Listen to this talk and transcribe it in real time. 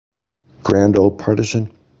Grand Old Partisan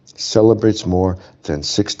celebrates more than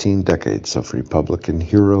 16 decades of Republican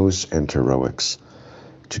heroes and heroics.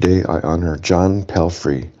 Today I honor John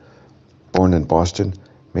Palfrey, born in Boston,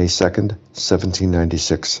 May 2nd,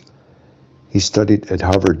 1796. He studied at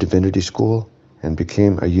Harvard Divinity School and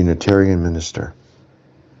became a Unitarian minister.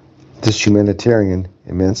 This humanitarian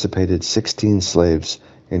emancipated 16 slaves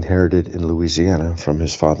inherited in Louisiana from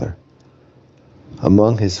his father.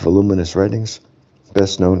 Among his voluminous writings,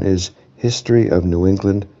 best known is History of New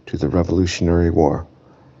England to the Revolutionary War.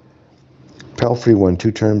 Palfrey won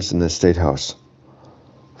 2 terms in the State House.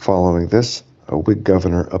 Following this, a Whig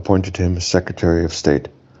governor appointed him Secretary of State.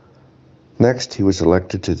 Next, he was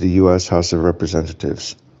elected to the U.S. House of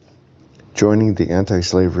Representatives. Joining the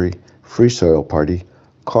anti-slavery Free Soil Party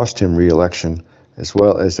cost him re-election as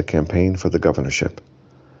well as a campaign for the governorship.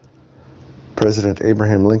 President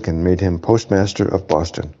Abraham Lincoln made him Postmaster of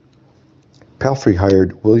Boston. Palfrey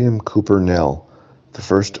hired William Cooper Nell, the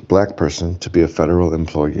first black person to be a federal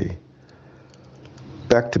employee.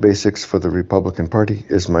 Back to basics for the Republican Party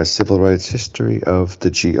is my civil rights history of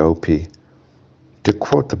the GOP. To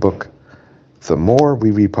quote the book, "The more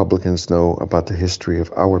we Republicans know about the history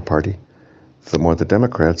of our party, the more the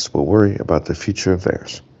Democrats will worry about the future of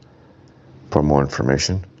theirs." For more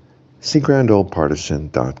information, see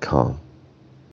grandoldpartisan.com.